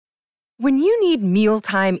When you need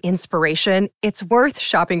mealtime inspiration, it's worth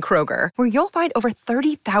shopping Kroger, where you'll find over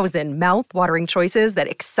 30,000 mouth-watering choices that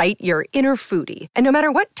excite your inner foodie. And no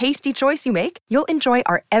matter what tasty choice you make, you'll enjoy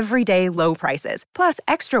our everyday low prices, plus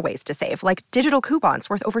extra ways to save, like digital coupons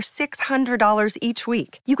worth over $600 each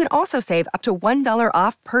week. You can also save up to $1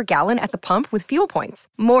 off per gallon at the pump with fuel points.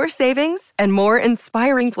 More savings and more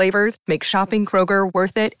inspiring flavors make shopping Kroger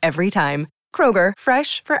worth it every time. Kroger,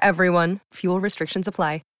 fresh for everyone. Fuel restrictions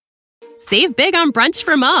apply. Save big on brunch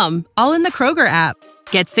for mom, all in the Kroger app.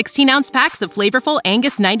 Get 16-ounce packs of flavorful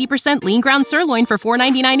Angus 90% lean ground sirloin for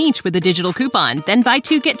 $4.99 each with a digital coupon. Then buy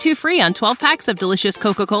 2, get 2 free on 12 packs of delicious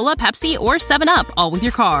Coca-Cola, Pepsi, or 7-Up, all with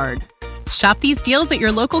your card. Shop these deals at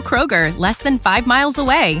your local Kroger, less than 5 miles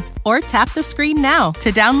away. Or tap the screen now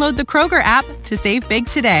to download the Kroger app to save big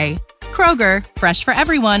today. Kroger, fresh for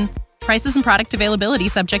everyone. Prices and product availability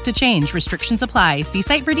subject to change. Restrictions apply. See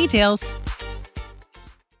site for details.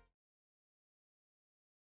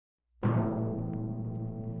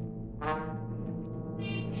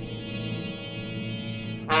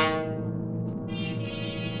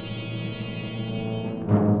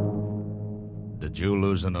 Did you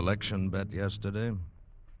lose an election bet yesterday?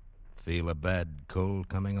 Feel a bad cold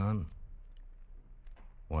coming on?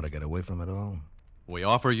 Want to get away from it all? We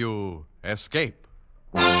offer you Escape.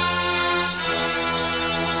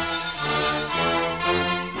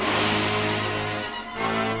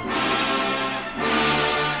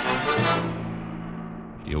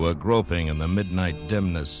 You were groping in the midnight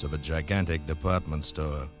dimness of a gigantic department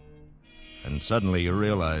store, and suddenly you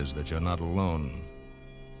realize that you're not alone,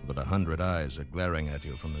 but 100 eyes are glaring at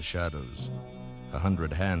you from the shadows,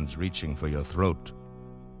 100 hands reaching for your throat,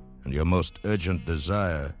 and your most urgent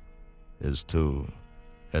desire is to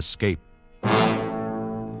escape.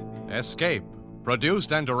 Escape,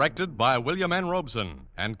 produced and directed by William N. Robeson,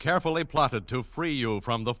 and carefully plotted to free you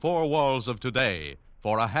from the four walls of today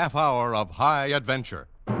for a half hour of high adventure.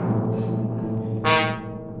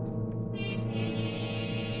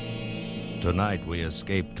 Tonight we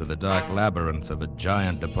escape to the dark labyrinth of a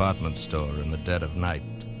giant department store in the dead of night,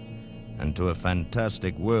 and to a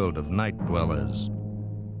fantastic world of night dwellers,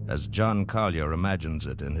 as John Collier imagines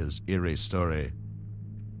it in his eerie story,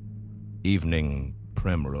 Evening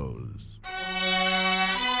Primrose.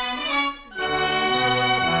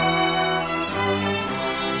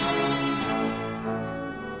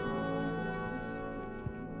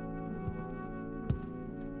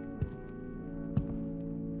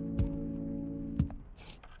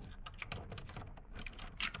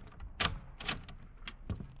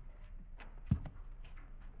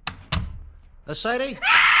 Sadie?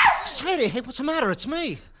 Sadie, hey, what's the matter? It's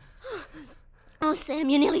me. Oh, Sam,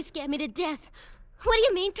 you nearly scared me to death. What do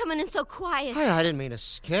you mean coming in so quiet? Hey, I didn't mean to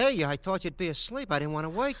scare you. I thought you'd be asleep. I didn't want to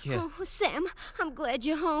wake you. Oh, Sam, I'm glad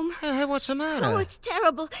you're home. Hey, what's the matter? Oh, it's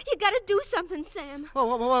terrible. You gotta do something, Sam.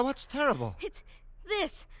 What's terrible? It's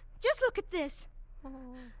this. Just look at this. Oh,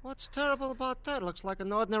 what's terrible about that? Looks like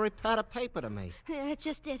an ordinary pad of paper to me. Yeah, that's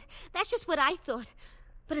just it. That's just what I thought.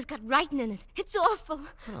 But it's got writing in it. It's awful.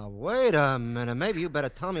 Oh, wait a minute. Maybe you better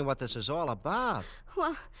tell me what this is all about.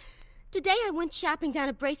 Well, today I went shopping down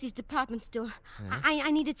at Bracey's department store. Yeah? I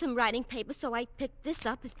needed some writing paper, so I picked this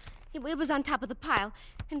up. It was on top of the pile,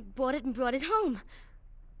 and bought it and brought it home.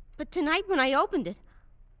 But tonight when I opened it,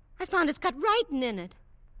 I found it's got writing in it.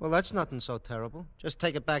 Well, that's nothing so terrible. Just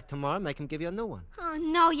take it back tomorrow and make him give you a new one. Oh,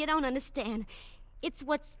 no, you don't understand. It's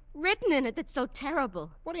what's written in it that's so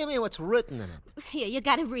terrible. What do you mean, what's written in it? Here, you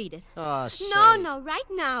gotta read it. Oh, Sadie. No, right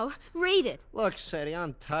now. Read it. Look, Sadie,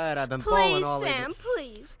 I'm tired. I've been bowling all Please, evening. Sam,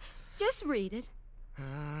 please. Just read it.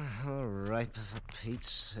 All right, for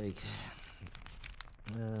Pete's sake.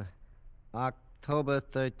 October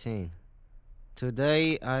 13.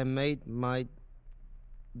 Today I made my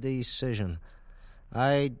decision.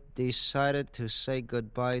 I decided to say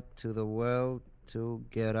goodbye to the world, to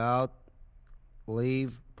get out,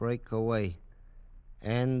 leave, break away.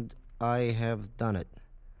 And I have done it.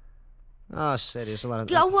 Oh, Sadie, there's a lot of...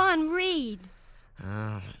 Go on, read.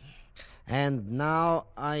 And now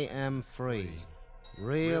I am free.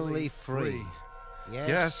 Really free.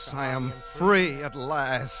 Yes, I am free at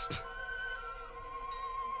last.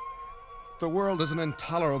 The world is an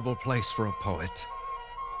intolerable place for a poet.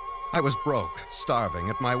 I was broke, starving,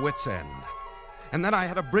 at my wit's end. And then I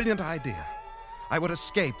had a brilliant idea. I would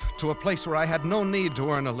escape to a place where I had no need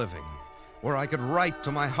to earn a living, where I could write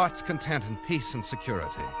to my heart's content in peace and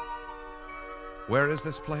security. Where is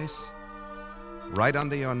this place? Right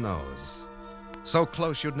under your nose. So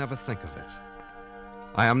close you'd never think of it.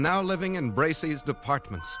 I am now living in Bracey's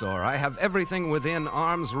department store. I have everything within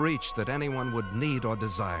arm's reach that anyone would need or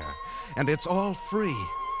desire. And it's all free.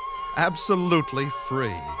 Absolutely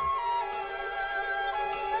free.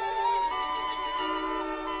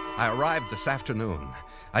 I arrived this afternoon.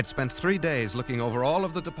 I'd spent 3 days looking over all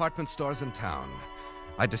of the department stores in town.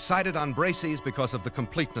 I decided on Bracey's because of the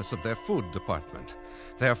completeness of their food department.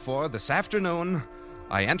 Therefore, this afternoon,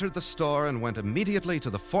 I entered the store and went immediately to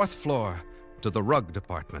the 4th floor, to the rug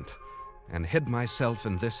department, and hid myself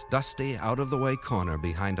in this dusty, out-of-the-way corner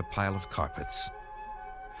behind a pile of carpets.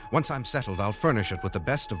 Once I'm settled, I'll furnish it with the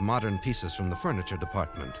best of modern pieces from the furniture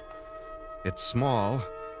department. It's small,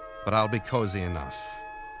 but I'll be cozy enough.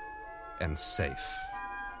 And safe.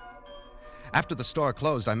 After the store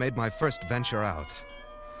closed, I made my first venture out.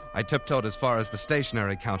 I tiptoed as far as the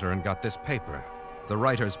stationery counter and got this paper, The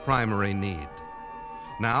Writer's Primary Need.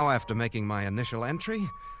 Now, after making my initial entry,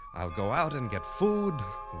 I'll go out and get food,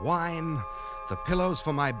 wine, the pillows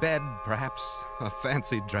for my bed, perhaps a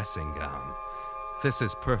fancy dressing gown. This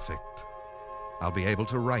is perfect. I'll be able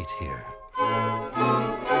to write here.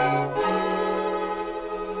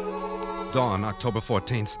 Dawn, October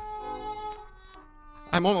 14th.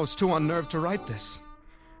 I'm almost too unnerved to write this.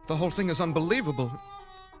 The whole thing is unbelievable.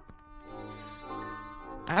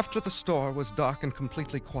 After the store was dark and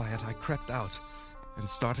completely quiet, I crept out and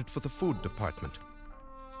started for the food department.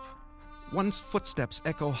 One's footsteps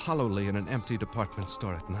echo hollowly in an empty department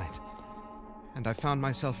store at night, and I found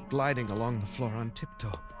myself gliding along the floor on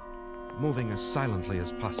tiptoe, moving as silently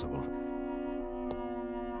as possible.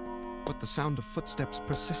 But the sound of footsteps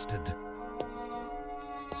persisted.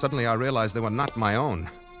 Suddenly I realized they were not my own.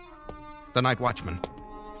 The night watchman.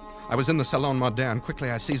 I was in the Salon Moderne. Quickly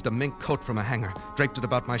I seized a mink coat from a hanger, draped it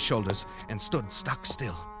about my shoulders, and stood stock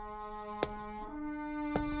still.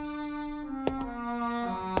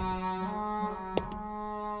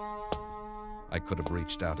 I could have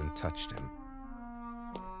reached out and touched him,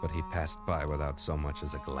 but he passed by without so much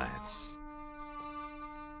as a glance.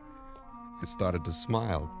 I started to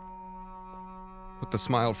smile, but the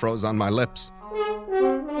smile froze on my lips.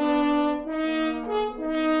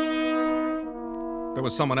 There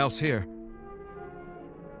was someone else here.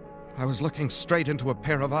 I was looking straight into a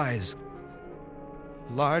pair of eyes.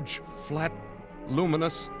 Large, flat,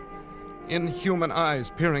 luminous, inhuman eyes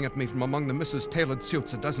peering at me from among the Mrs. Tailored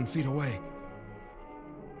suits a dozen feet away.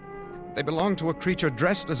 They belonged to a creature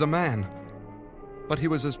dressed as a man, but he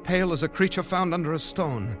was as pale as a creature found under a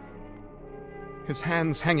stone. His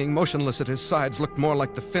hands hanging motionless at his sides looked more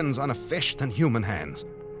like the fins on a fish than human hands.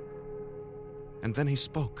 And then he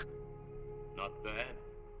spoke. Not bad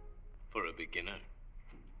for a beginner.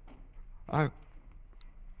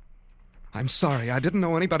 I'm sorry. I didn't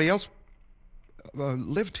know anybody else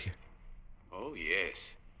lived here. Oh, yes.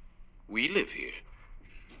 We live here.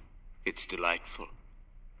 It's delightful.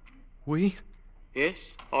 We?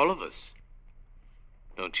 Yes, all of us.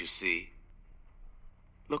 Don't you see?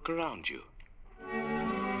 Look around you.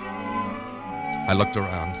 I looked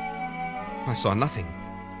around. I saw nothing.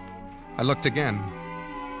 I looked again.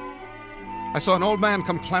 I saw an old man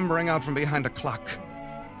come clambering out from behind a clock.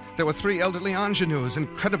 There were 3 elderly ingenues,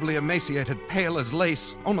 incredibly emaciated, pale as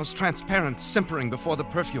lace, almost transparent, simpering before the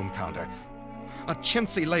perfume counter. A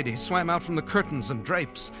chintzy lady swam out from the curtains and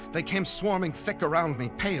drapes. They came swarming thick around me,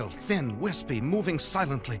 pale, thin, wispy, moving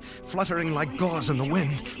silently, fluttering like gauze in the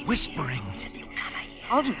wind, whispering.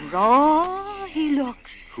 How raw he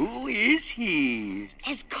looks. Who is he?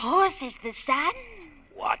 As coarse as the sun.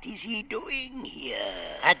 What is he doing here?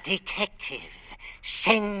 A detective.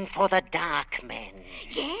 Send for the Dark Men.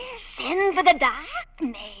 Yes, send for the Dark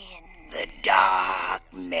Men. The Dark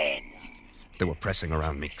Men. They were pressing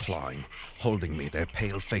around me, clawing, holding me, their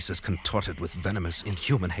pale faces contorted with venomous,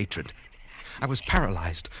 inhuman hatred. I was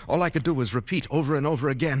paralyzed. All I could do was repeat over and over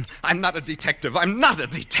again, I'm not a detective, I'm not a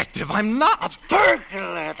detective, I'm not! A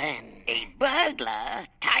burglar, then. A burglar?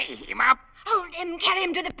 Tie him up. Hold him, carry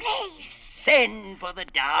him to the place. Send for the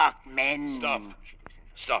Dark Men.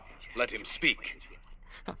 Stop. Let him speak.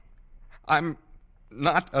 I'm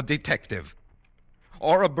not a detective.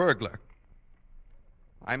 Or a burglar.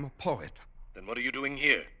 I'm a poet. Then what are you doing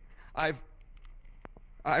here? I've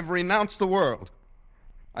renounced the world.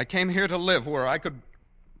 I came here to live where I could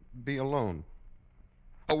be alone.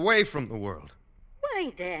 Away from the world.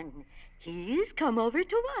 Why then, he's come over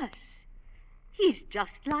to us. He's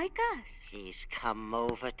just like us. He's come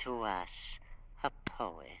over to us, a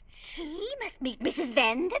poet. He must meet Mrs.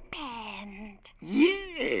 Vanderpant.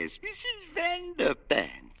 Yes, Mrs. Vanderpant.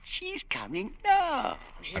 She's coming now.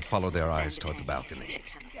 I followed their eyes toward the balcony.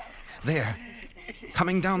 There,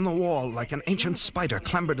 coming down the wall like an ancient spider,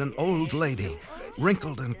 clambered an old lady.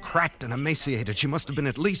 Wrinkled and cracked and emaciated, she must have been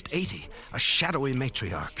at least 80, a shadowy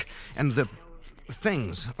matriarch. And the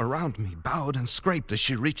things around me bowed and scraped as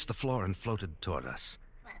she reached the floor and floated toward us.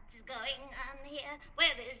 What's going on here? Where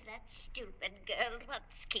is that stupid girl?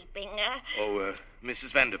 What's keeping her? Oh,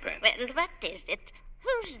 Mrs. Vanderpant. Well, what is it?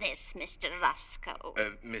 Who's this, Mr. Roscoe?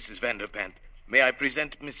 Mrs. Vanderpant, may I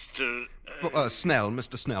present Mr. Snell,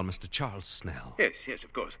 Mr. Snell, Mr. Charles Snell. Yes,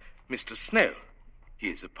 of course. Mr. Snell. He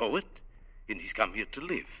is a poet, and he's come here to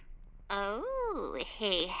live. Oh,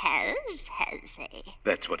 he has he?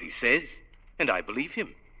 That's what he says, and I believe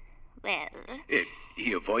him. Well?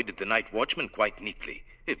 He avoided the night watchman quite neatly,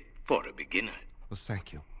 for a beginner. Well,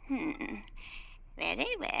 thank you.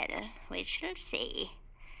 Very well. We shall see.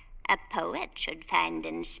 A poet should find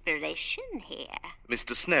inspiration here.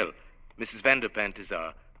 Mr. Snell, Mrs. Vanderpant is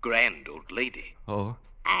our grand old lady. Oh?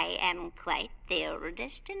 I am quite the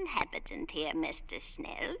oldest inhabitant here, Mr.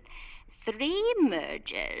 Snell. 3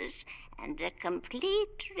 mergers and a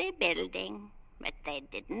complete rebuilding. But they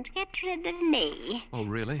didn't get rid of me. Oh,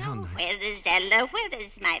 really? How nice. Where is Ella? Where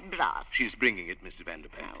is my broth? She's bringing it, Mr.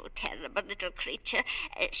 Vanderpant. Oh, terrible little creature.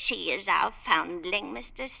 She is our foundling,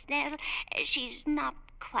 Mr. Snell. She's not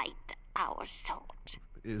quite our sort.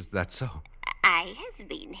 Is that so? I have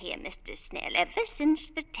been here, Mr. Snell, ever since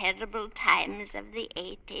the terrible times of the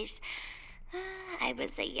 80s. I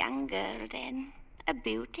was a young girl then. A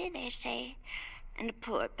beauty, they say. And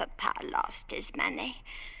poor Papa lost his money.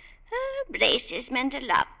 Braces meant a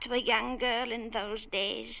lot to a young girl in those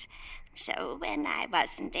days. So when I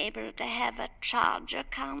wasn't able to have a charge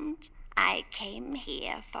account, I came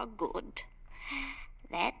here for good.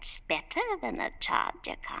 That's better than a charge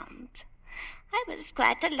account. I was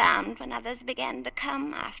quite alarmed when others began to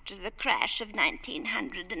come after the crash of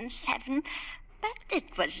 1907. But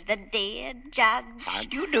it was the dear judge. How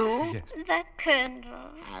do you do? Yes. The colonel.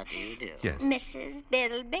 How do you do? Yes. Mrs.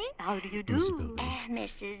 Bilby. How do you do? Mrs. Bilby.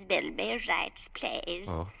 Mrs. Bilby writes plays.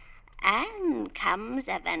 Oh. And comes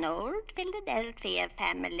of an old Philadelphia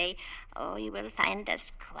family. Oh, you will find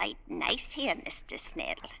us quite nice here, Mr.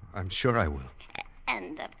 Snell. I'm sure I will.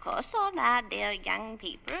 And, of course, all our dear young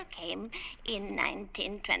people came in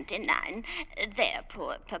 1929. Their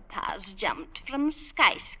poor papas jumped from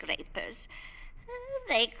skyscrapers.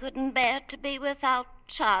 They couldn't bear to be without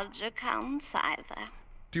charge accounts either.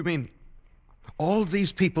 Do you mean all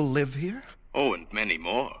these people live here? Oh, and many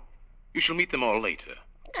more. You shall meet them all later.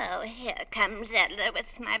 Oh, here comes Ella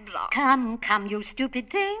with my broth. Come, you stupid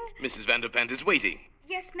thing. Mrs. Vanderpant is waiting.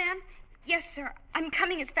 Yes, ma'am. Yes, sir. I'm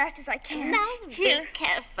coming as fast as I can. Now, Here. be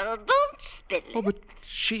careful. Don't spill it. Oh, but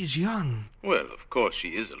she's young. Well, of course,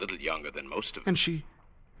 she is a little younger than most of them. And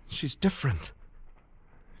she's different.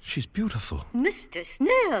 She's beautiful. Mr.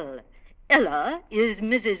 Snell, Ella is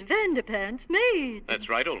Mrs. Vanderpant's maid. That's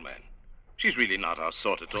right, old man. She's really not our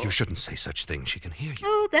sort at all. You shouldn't say such things. She can hear you.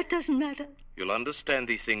 Oh, that doesn't matter. You'll understand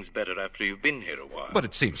these things better after you've been here a while. But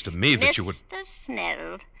it seems to me that you would... Mr.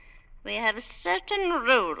 Snell, we have certain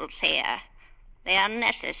rules here. They are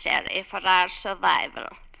necessary for our survival.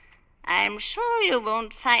 I'm sure you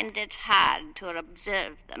won't find it hard to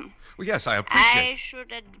observe them. Well, yes, I appreciate... I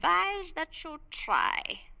should advise that you try.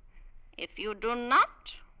 If you do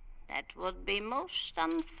not, that would be most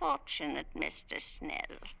unfortunate, Mr.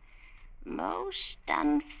 Snell. Most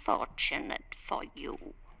unfortunate for you.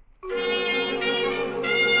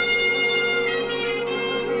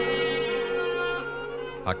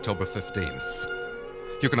 October 15th.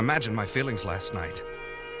 You can imagine my feelings last night.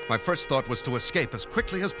 My first thought was to escape as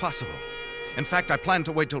quickly as possible. In fact, I planned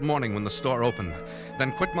to wait till morning when the store opened,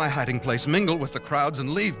 then quit my hiding place, mingle with the crowds,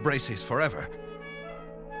 and leave Bracey's forever.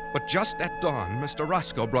 But just at dawn, Mr.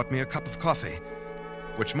 Roscoe brought me a cup of coffee,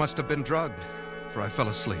 which must have been drugged, for I fell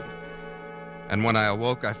asleep. And when I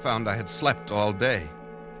awoke, I found I had slept all day,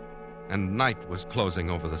 and night was closing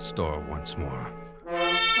over the store once more.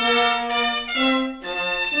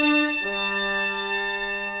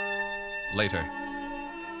 Later,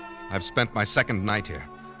 I've spent my second night here.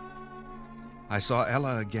 I saw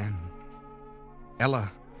Ella again.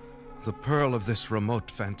 Ella, the pearl of this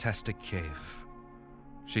remote, fantastic cave.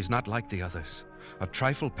 She's not like the others, a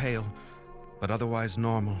trifle pale, but otherwise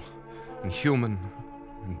normal and human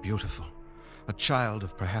and beautiful. A child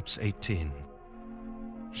of perhaps 18.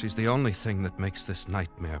 She's the only thing that makes this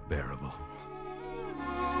nightmare bearable.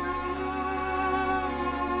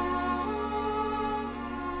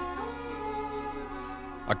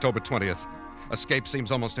 October 20th. Escape seems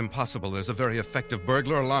almost impossible. There's a very effective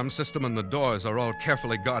burglar alarm system and the doors are all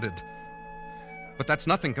carefully guarded. But that's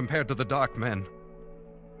nothing compared to the Dark Men.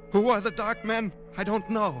 Who are the Dark Men? I don't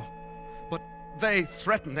know. But they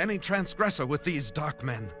threaten any transgressor with these Dark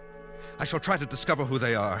Men. I shall try to discover who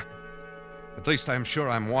they are. At least I am sure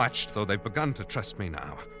I'm watched, though they've begun to trust me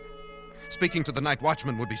now. Speaking to the night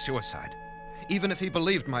watchman would be suicide. Even if he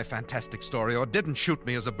believed my fantastic story or didn't shoot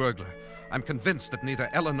me as a burglar, I'm convinced that neither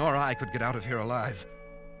Ella nor I could get out of here alive.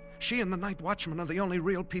 She and the night watchman are the only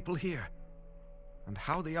real people here. And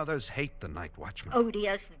how the others hate the night watchman.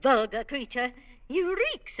 Odious, vulgar creature. He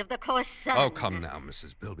reeks of the coarse sun. Oh, come now,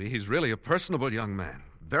 Mrs. Bilby. He's really a personable young man.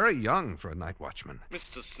 Very young for a night watchman.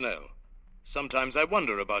 Mr. Snell, sometimes I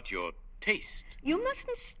wonder about your taste. You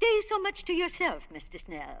mustn't stay so much to yourself, Mr.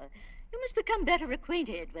 Snell. You must become better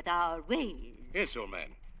acquainted with our ways. Yes, old man.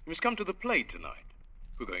 You must come to the play tonight.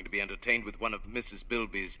 We're going to be entertained with one of Mrs.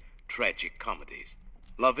 Bilby's tragic comedies.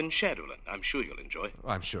 Love in Shadowland. I'm sure you'll enjoy it.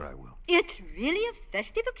 I'm sure I will. It's really a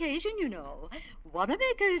festive occasion, you know.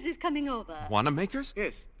 Wanamaker's is coming over. Wanamaker's?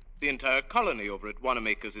 Yes. The entire colony over at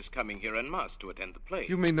Wanamaker's is coming here en masse to attend the play.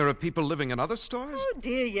 You mean there are people living in other stores? Oh,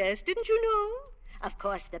 dear, yes. Didn't you know? Of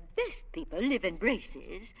course, the best people live in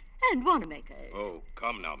Braces and Wanamaker's. Oh,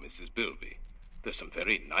 come now, Mrs. Bilby. There's some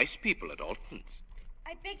very nice people at Alton's.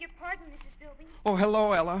 I beg your pardon, Mrs. Bilby. Oh,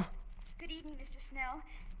 hello, Ella. Good evening, Mr. Snell.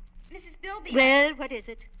 Mrs. Bilby. Well, what is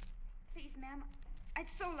it? Please, ma'am, I'd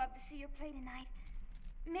so love to see your play tonight.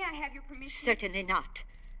 May I have your permission? Certainly not.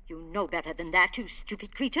 You know better than that, you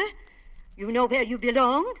stupid creature. You know where you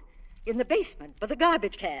belong. In the basement with the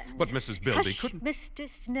garbage cans. But Mrs. Bilby Hush, couldn't... Mr.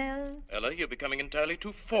 Snell. Ella, you're becoming entirely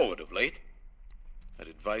too forward of late. I'd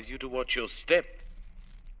advise you to watch your step.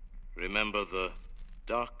 Remember the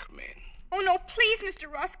dark men. Oh, no, please, Mr.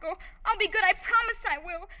 Roscoe. I'll be good. I promise I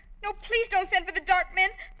will. No, please don't send for the dark men.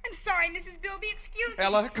 I'm sorry, Mrs. Bilby. Excuse me.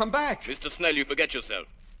 Ella, come back. Mr. Snell, you forget yourself.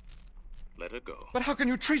 Let her go. But how can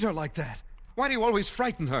you treat her like that? Why do you always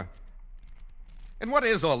frighten her? And what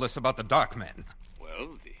is all this about the dark men?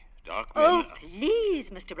 Well, the dark men... Oh,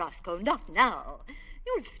 please, Mr. Roscoe, not now.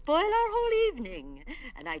 You'll spoil our whole evening.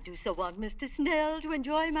 And I do so want Mr. Snell to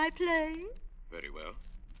enjoy my play. Very well.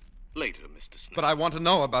 Later, Mr. Snell. But I want to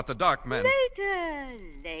know about the dark men.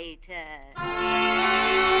 Later.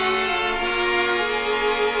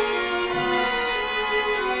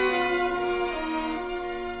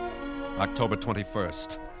 October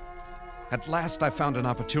 21st. At last I found an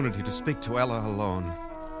opportunity to speak to Ella alone.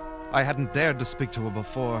 I hadn't dared to speak to her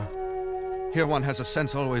before. Here one has a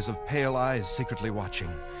sense always of pale eyes secretly watching.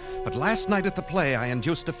 But last night at the play I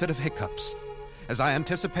induced a fit of hiccups. As I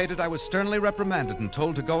anticipated, I was sternly reprimanded and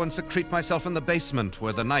told to go and secrete myself in the basement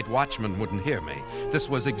where the night watchman wouldn't hear me. This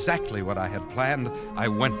was exactly what I had planned. I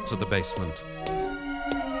went to the basement.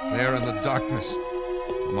 There in the darkness,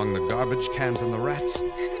 among the garbage cans and the rats,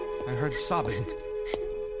 I heard sobbing.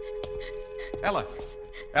 Ella!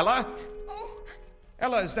 Ella! Oh.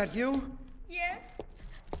 Ella, is that you? Yes?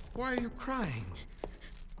 Why are you crying?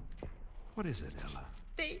 What is it, Ella?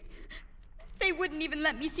 They wouldn't even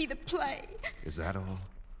let me see the play. Is that all?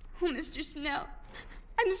 Oh, Mr. Snell,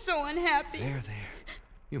 I'm so unhappy. There.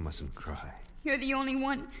 You mustn't cry. You're the only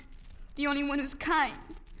one who's kind.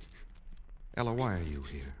 Ella, why are you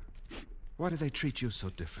here? Why do they treat you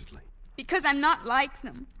so differently? Because I'm not like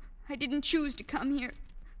them. I didn't choose to come here.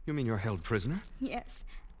 You mean you're held prisoner? Yes.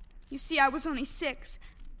 You see, I was only 6.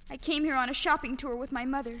 I came here on a shopping tour with my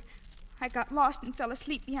mother. I got lost and fell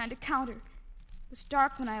asleep behind a counter. It was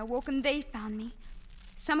dark when I awoke, and they found me.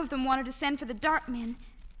 Some of them wanted to send for the dark men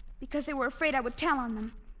because they were afraid I would tell on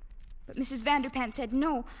them. But Mrs. Vanderpant said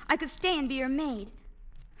no, I could stay and be her maid.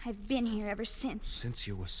 I've been here ever since. Since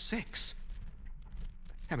you were 6?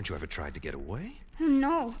 Haven't you ever tried to get away? Oh,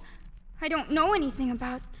 no. I don't know anything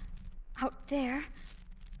about out there.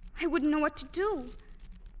 I wouldn't know what to do.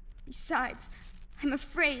 Besides, I'm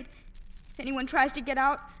afraid if anyone tries to get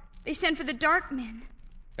out, they send for the dark men.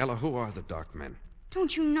 Ella, who are the dark men?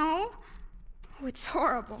 Don't you know? Oh, it's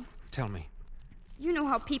horrible. Tell me. You know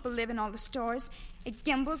how people live in all the stores, at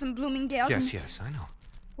Gimbel's and Bloomingdale's. Yes, I know.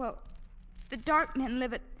 Well, the dark men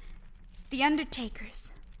live at the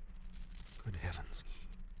Undertaker's. Good heavens.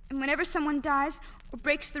 And whenever someone dies or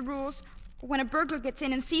breaks the rules, or when a burglar gets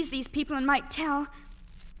in and sees these people and might tell,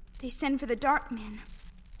 they send for the dark men.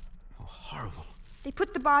 Oh, horrible. They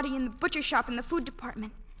put the body in the butcher shop in the food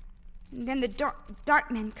department. And then the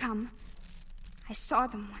dark men come. I saw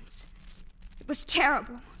them once. It was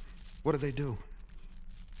terrible. What do they do?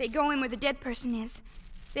 They go in where the dead person is.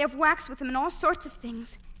 They have wax with them and all sorts of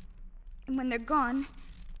things. And when they're gone,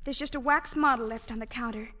 there's just a wax model left on the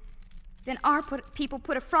counter. Then people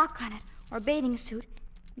put a frock on it, or a bathing suit,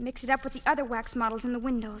 and mix it up with the other wax models in the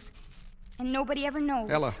windows. And nobody ever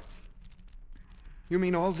knows. Ella, you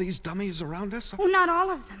mean all these dummies around us? Oh, not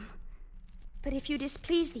all of them. But if you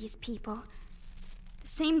displease these people, the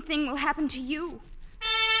same thing will happen to you.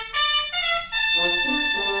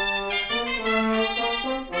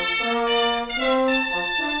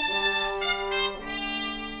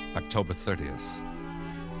 October 30th.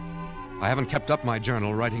 I haven't kept up my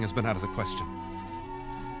journal. Writing has been out of the question.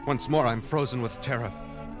 Once more, I'm frozen with terror.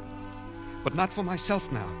 But not for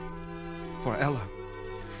myself now. For Ella.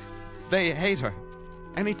 They hate her.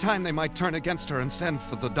 Any time they might turn against her and send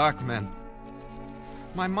for the dark men.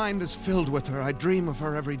 My mind is filled with her. I dream of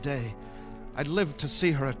her every day. I'd live to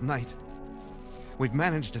see her at night. We've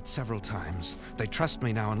managed it several times. They trust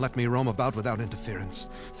me now and let me roam about without interference.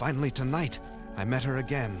 Finally, tonight, I met her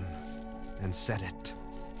again and said it.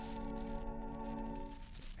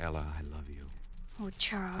 Ella, I love you. Oh,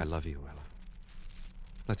 Charles. I love you, Ella.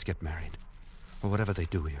 Let's get married. Or whatever they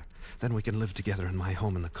do here. Then we can live together in my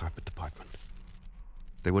home in the carpet department.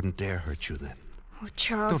 They wouldn't dare hurt you then. Oh,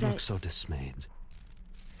 Charles, Don't look so dismayed.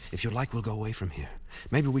 If you like, we'll go away from here.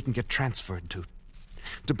 Maybe we can get transferred to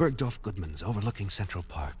Bergdorf Goodman's, overlooking Central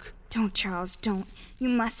Park. Don't, Charles, don't. You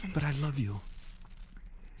mustn't. But I love you.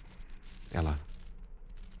 Ella,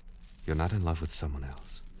 you're not in love with someone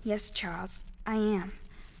else. Yes, Charles, I am.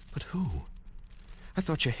 But who? I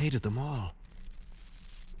thought you hated them all.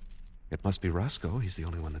 It must be Roscoe. He's the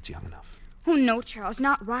only one that's young enough. Oh, no, Charles,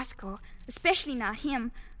 not Roscoe. Especially not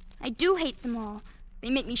him. I do hate them all. They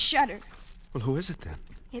make me shudder. Well, who is it then?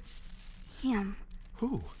 It's him.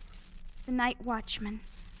 Who? The night watchman.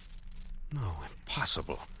 No,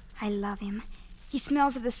 impossible. I love him. He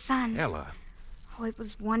smells of the sun. Ella. Oh, it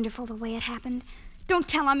was wonderful the way it happened. Don't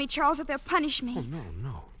tell on me, Charles, or they'll punish me. Oh,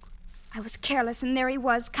 no. I was careless, and there he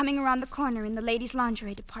was, coming around the corner in the ladies'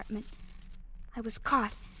 lingerie department. I was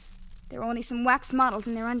caught. There were only some wax models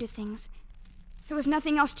in their underthings. There was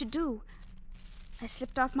nothing else to do. I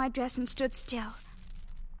slipped off my dress and stood still.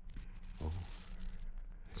 Oh,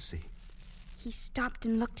 I see. He stopped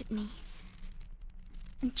and looked at me.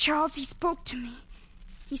 And Charles, he spoke to me.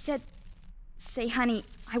 He said, "Say, honey,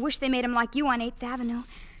 I wish they made him like you on 8th Avenue.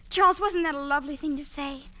 Charles, wasn't that a lovely thing to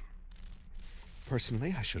say?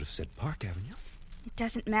 Personally, I should have said Park Avenue. It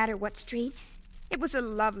doesn't matter what street. It was a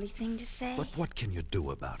lovely thing to say. But what can you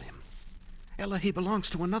do about him? Ella, he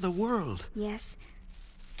belongs to another world. Yes,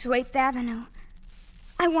 to 8th Avenue.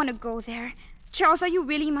 I want to go there. Charles, are you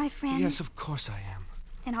really my friend? Yes, of course I am.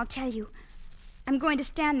 Then I'll tell you. I'm going to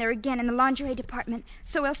stand there again in the lingerie department,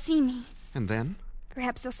 so he'll see me. And then?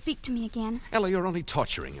 Perhaps he'll speak to me again. Ella, you're only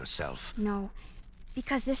torturing yourself. No,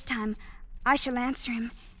 because this time I shall answer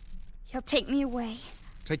him. He'll take me away.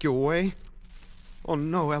 Take you away? Oh,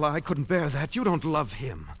 no, Ella, I couldn't bear that. You don't love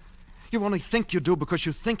him. You only think you do because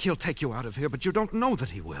you think he'll take you out of here, but you don't know that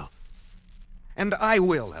he will. And I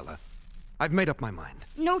will, Ella. I've made up my mind.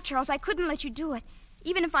 No, Charles, I couldn't let you do it.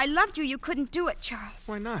 Even if I loved you, you couldn't do it, Charles.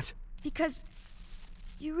 Why not? Because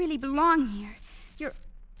you really belong here.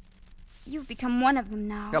 You've become one of them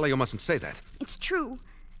now. Ella, you mustn't say that. It's true.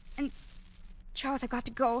 And, Charles, I've got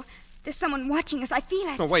to go. There's someone watching us. I feel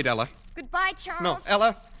it. No, wait, Ella. Goodbye, Charles. No,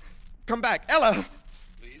 Ella. Come back. Ella!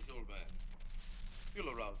 Please, old man.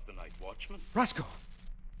 You'll arouse the night watchman. Roscoe.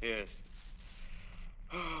 Yes.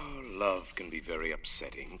 Oh, love can be very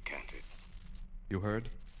upsetting, can't it? You heard?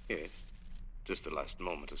 Yes. Just the last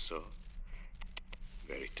moment or so.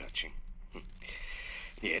 Very touching.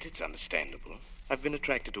 Yet it's understandable. I've been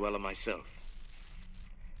attracted to Ella myself.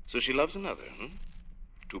 So she loves another,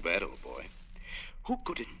 Too bad, old boy. Who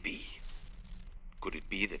could it be? Could it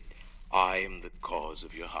be that I am the cause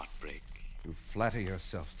of your heartbreak? You flatter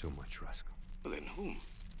yourself too much, Roscoe. Well, then whom?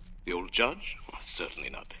 The old judge? Oh, certainly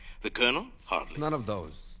not. The colonel? Hardly. None of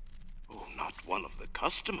those. Oh, not one of the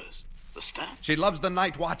customers. The staff? She loves the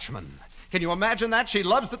night watchman. Can you imagine that? She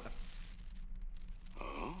loves the...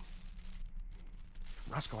 Oh?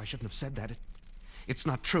 Roscoe, I shouldn't have said that. It's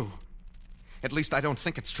not true. At least I don't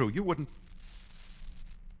think it's true. You wouldn't...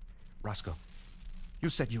 Roscoe, you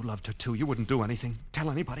said you loved her too. You wouldn't do anything. Tell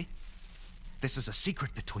anybody. This is a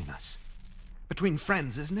secret between us. Between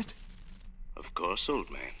friends, isn't it? Of course, old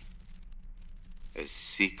man. As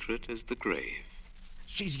secret as the grave.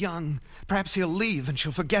 She's young. Perhaps he'll leave and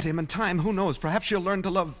she'll forget him in time. Who knows? Perhaps she'll learn to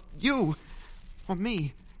love you. Or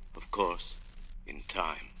me. Of course. In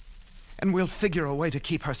time. And we'll figure a way to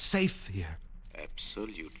keep her safe here.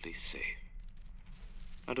 Absolutely safe.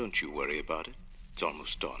 Now, don't you worry about it. It's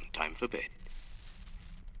almost dawn. Time for bed.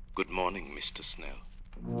 Good morning, Mr. Snell.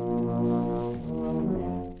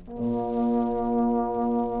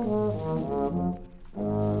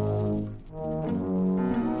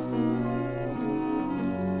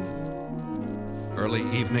 Early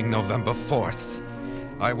evening, November 4th.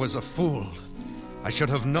 I was a fool. I should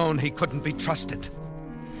have known he couldn't be trusted.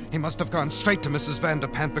 He must have gone straight to Mrs.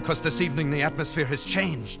 Vanderpant because this evening the atmosphere has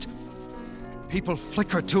changed. People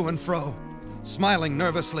flicker to and fro, smiling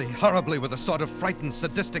nervously, horribly with a sort of frightened,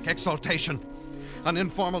 sadistic exultation. An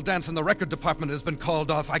informal dance in the record department has been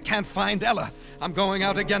called off. I can't find Ella. I'm going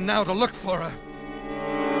out again now to look for her.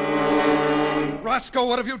 Roscoe,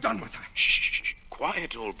 what have you done with her? Shh.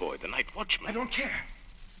 Quiet, old boy. The night watchman. I don't care.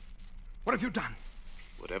 What have you done?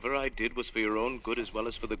 Whatever I did was for your own good as well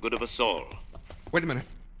as for the good of us all. Wait a minute.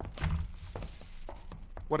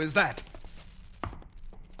 What is that?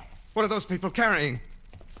 What are those people carrying?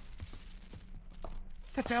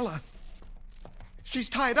 That's Ella. She's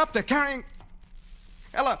tied up. They're carrying...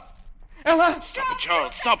 Ella! Ella! Stop it,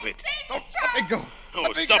 Charles. Stop it. Oh, let me go.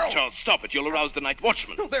 Oh, stop, Charles. Stop it. You'll arouse the night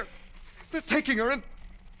watchman. No, they're taking her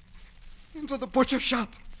into the butcher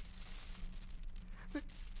shop.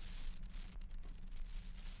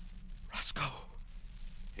 Roscoe.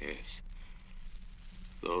 Yes.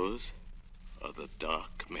 Those are the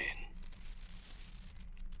Dark Men.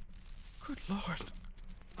 Good Lord.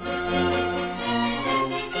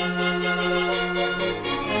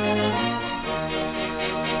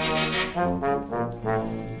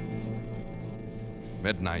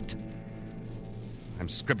 Midnight. I'm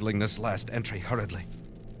scribbling this last entry hurriedly.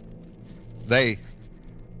 They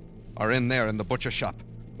are in there in the butcher shop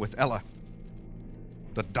with Ella.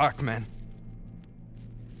 The Dark Men.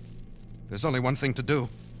 There's only one thing to do.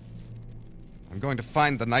 I'm going to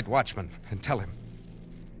find the night watchman and tell him.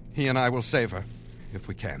 He and I will save her, if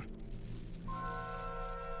we can.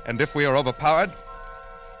 And if we are overpowered,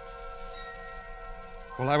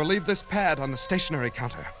 well, I will leave this pad on the stationery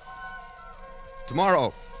counter.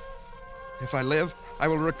 Tomorrow, if I live, I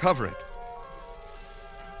will recover it.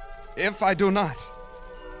 If I do not,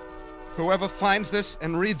 whoever finds this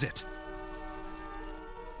and reads it,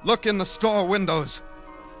 look in the store windows.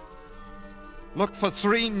 Look for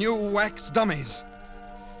 3 new wax dummies.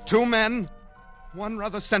 2 men, 1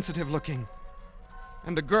 rather sensitive looking,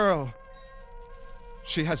 and a girl.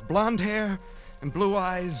 She has blonde hair and blue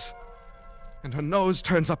eyes, and her nose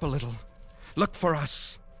turns up a little. Look for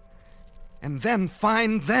us, and then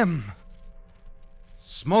find them.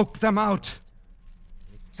 Smoke them out.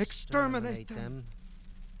 Exterminate them.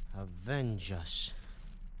 Avenge us.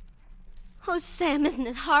 Oh, Sam, isn't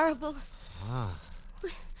it horrible? Ah.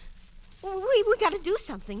 We got to do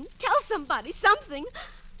something. Tell somebody something.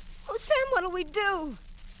 Oh, Sam, what'll we do?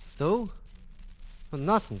 Do? Well,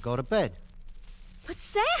 nothing. Go to bed. But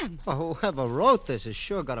Sam... Oh, whoever wrote this has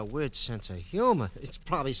sure got a weird sense of humor. It's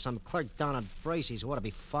probably some clerk down at Bracey's who ought to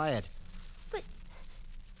be fired. But...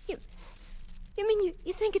 You mean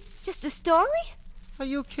you think it's just a story? Are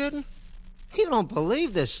you kidding? You don't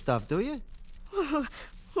believe this stuff, do you?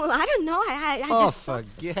 Well, I don't know. I just...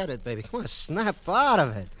 forget it, baby. Come on, snap out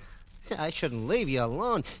of it. I shouldn't leave you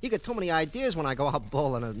alone. You get too many ideas when I go out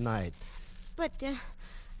bowling at night. But,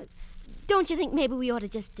 don't you think maybe we ought to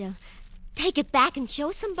just, take it back and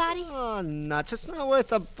show somebody? Oh, nuts. It's not worth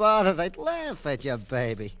the bother. They'd laugh at you,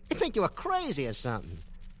 baby. They'd think you were crazy or something.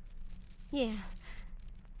 Yeah.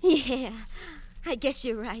 I guess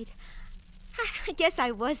you're right. I guess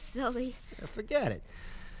I was silly. Yeah, forget it.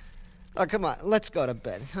 Oh, come on. Let's go to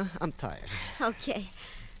bed. Huh? I'm tired.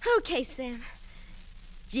 Okay, Sam.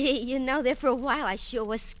 Gee, there for a while I sure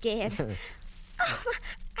was scared.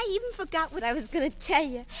 I even forgot what I was going to tell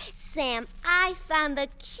you. Sam, I found the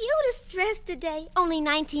cutest dress today, only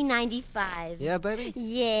 $19.95. Yeah, baby?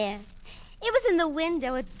 Yeah. It was in the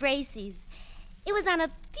window at Bracey's. It was on a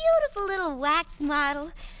beautiful little wax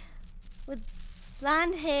model with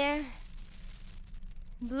blonde hair,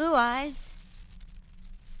 blue eyes,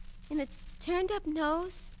 and a turned-up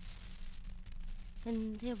nose.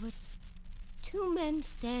 And there were 2 men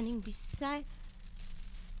standing beside...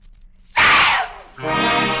 Sam!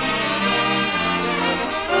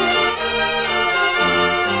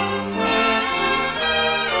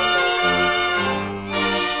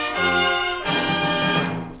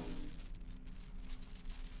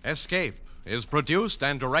 Escape is produced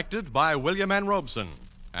and directed by William N. Robeson,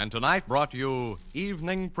 and tonight brought you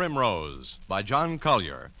Evening Primrose by John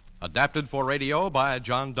Collier, adapted for radio by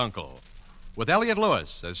John Dunkel, with Elliot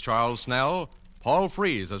Lewis as Charles Snell, Paul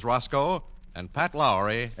Frees as Roscoe, and Pat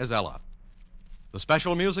Lowry as Ella. The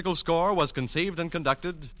special musical score was conceived and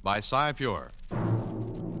conducted by Cy Pure.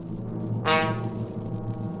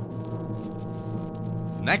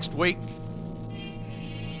 Next week...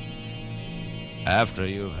 After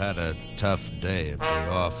you've had a tough day at the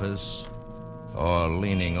office, or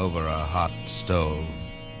leaning over a hot stove,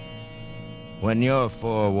 when your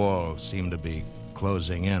 4 walls seem to be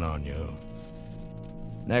closing in on you,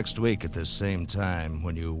 next week at the same time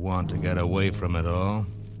when you want to get away from it all,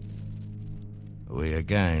 we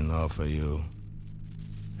again offer you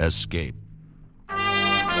Escape.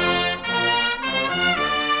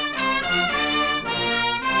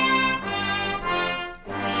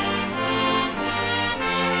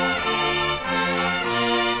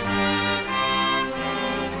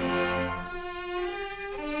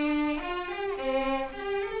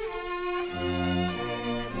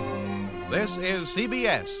 This is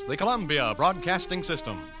CBS, the Columbia Broadcasting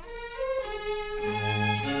System.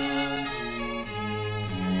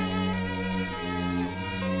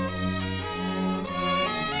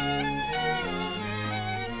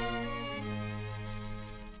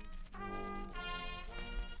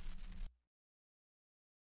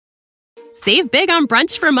 Save big on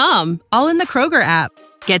brunch for mom, all in the Kroger app.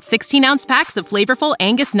 Get 16-ounce packs of flavorful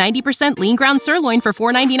Angus 90% lean ground sirloin for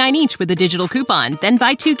 $4.99 each with a digital coupon. Then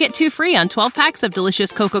buy 2, get 2 free on 12 packs of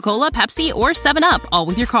delicious Coca-Cola, Pepsi, or 7-Up, all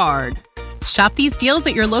with your card. Shop these deals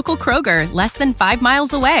at your local Kroger, less than 5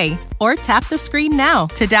 miles away. Or tap the screen now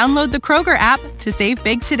to download the Kroger app to save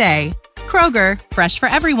big today. Kroger, fresh for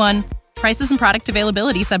everyone. Prices and product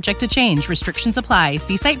availability subject to change. Restrictions apply.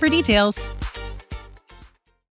 See site for details.